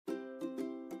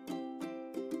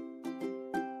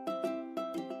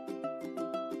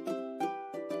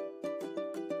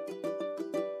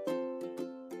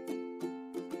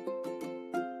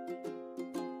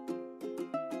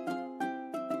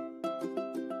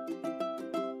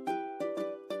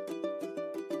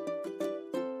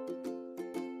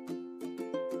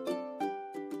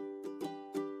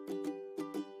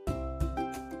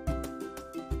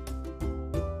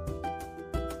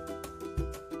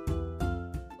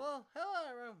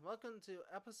welcome to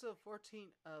episode 14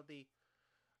 of the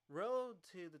Road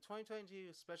to the 2022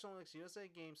 Special Olympics USA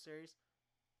Games Series,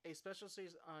 a special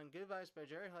series on Good Vibes by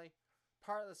Jerry Haley,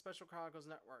 part of the Special Chronicles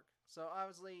Network. So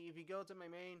obviously, if you go to my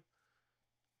main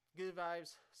Good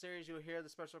Vibes series, you'll hear the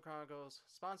Special Chronicles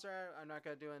sponsor ad. I'm not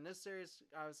going to do it in this series,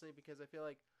 obviously, because I feel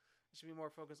like it should be more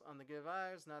focused on the Good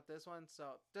Vibes, not this one.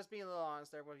 So just being a little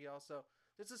honest there with you all. So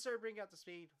just to start bringing out the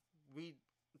speed, we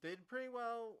did pretty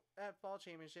well at Fall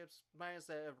Championships, minus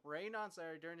the rain on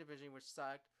Saturday during division, which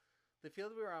sucked. The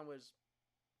field we were on was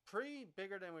pretty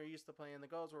bigger than we were used to playing. The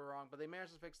goals were wrong, but they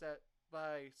managed to fix that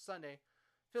by Sunday.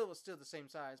 Field was still the same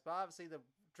size, but obviously the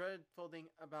dreadful thing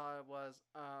about it was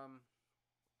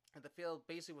the field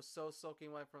basically was so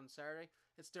soaking wet from Saturday.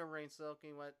 It still rained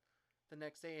soaking wet the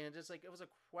next day, and just like it was a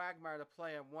quagmire to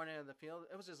play at one end of the field.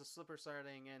 It was just a slipper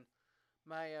starting, and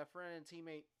my friend and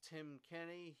teammate Tim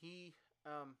Kennedy, he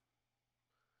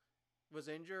was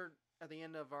injured at the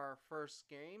end of our first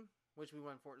game, which we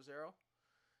won 4-0.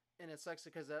 And it sucks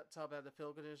because that's how bad the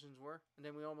field conditions were. And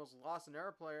then we almost lost an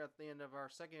air player at the end of our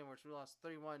second game, which we lost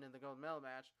 3-1 in the gold medal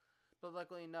match. But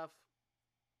luckily enough,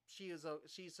 she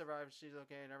survived, she's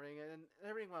okay and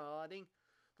everything went well. I think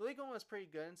the league one was pretty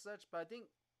good and such, but I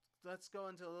think let's go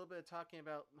into a little bit of talking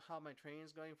about how my training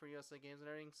is going for USA Games and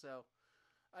everything. So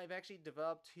I've actually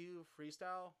developed two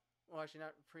freestyle, well, actually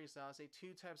not freestyle, I say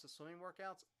two types of swimming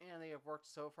workouts, and they have worked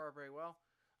so far very well.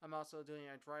 I'm also doing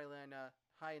a dry land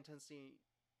high intensity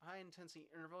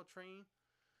interval training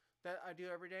that I do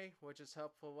every day, which is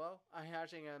helpful. Well, I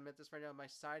actually admit this right now, my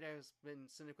side has been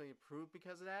significantly improved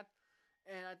because of that,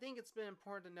 and I think it's been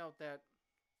important to note that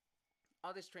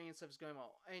all this training stuff is going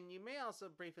well. And you may also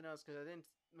briefly notice, because I didn't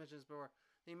mention this before,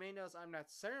 you may notice I'm not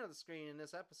center of the screen in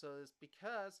this episode is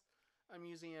because I'm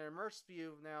using an immersed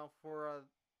view now for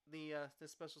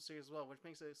this special series as well, which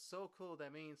makes it so cool.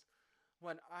 That means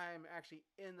when I'm actually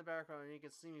in the background and you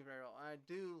can see me very well. And I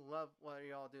do love what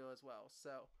y'all do as well.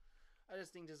 So I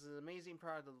just think this is an amazing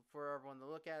product for everyone to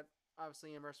look at.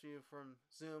 Obviously, immersed view from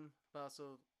Zoom, but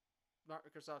also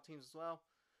Microsoft Teams as well.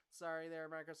 Sorry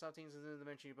there, Microsoft Teams, I didn't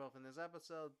mention you both in this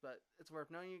episode, but it's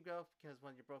worth knowing you both because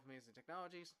you're both amazing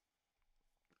technologies.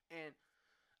 And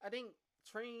I think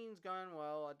training's gone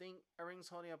well. I think everything's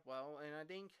holding up well, and I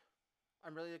think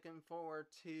I'm really looking forward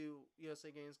to USA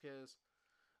Games because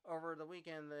over the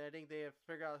weekend, I think they have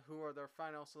figured out who are their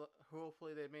final.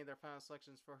 Hopefully, they've made their final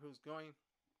selections for who's going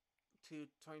to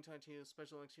 2022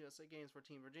 Special Olympics USA Games for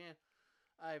Team Virginia.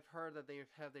 I've heard that they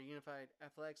have their Unified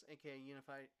Athletics, aka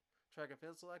Unified Track and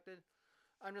Field, selected.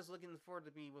 I'm just looking forward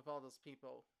to be with all those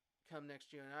people come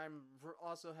next year, and I'm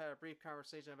also had a brief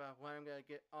conversation about when I'm gonna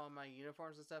get all my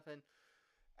uniforms and stuff, and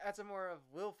that's a more of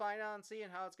we'll find out and see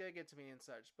and how it's gonna get to me and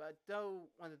such. But I do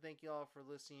want to thank you all for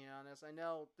listening on this. I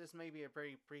know this may be a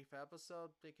very brief episode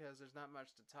because there's not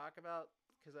much to talk about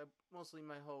because mostly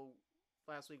my whole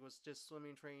last week was just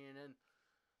swimming training and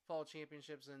fall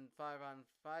championships and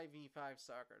 5v5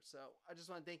 soccer. So I just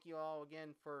want to thank you all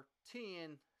again for tuning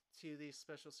in to these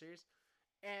special series.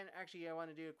 And actually, I want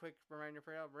to do a quick reminder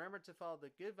for you all. Remember to follow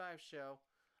the Good Vibes Show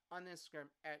on Instagram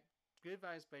at Good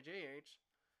Vibes by JH.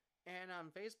 And on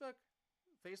Facebook,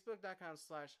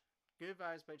 facebook.com/Good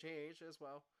Vibes by JH as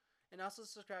well. And also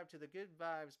subscribe to the Good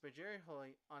Vibes by Jerry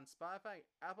Holy on Spotify,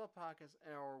 Apple Podcasts,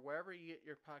 or wherever you get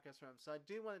your podcasts from. So I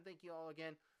do want to thank you all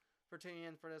again for tuning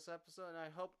in for this episode, and I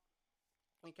hope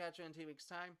we catch you in 2 weeks'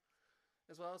 time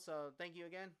as well. So thank you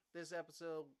again. This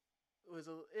episode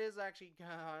is actually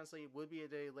honestly would be a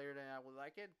day later than I would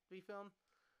like it to be filmed,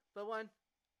 but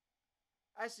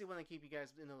I still want to keep you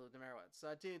guys in the loop no matter what. So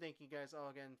I do thank you guys all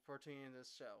again for tuning in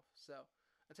this show. So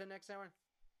until next time,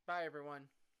 bye everyone.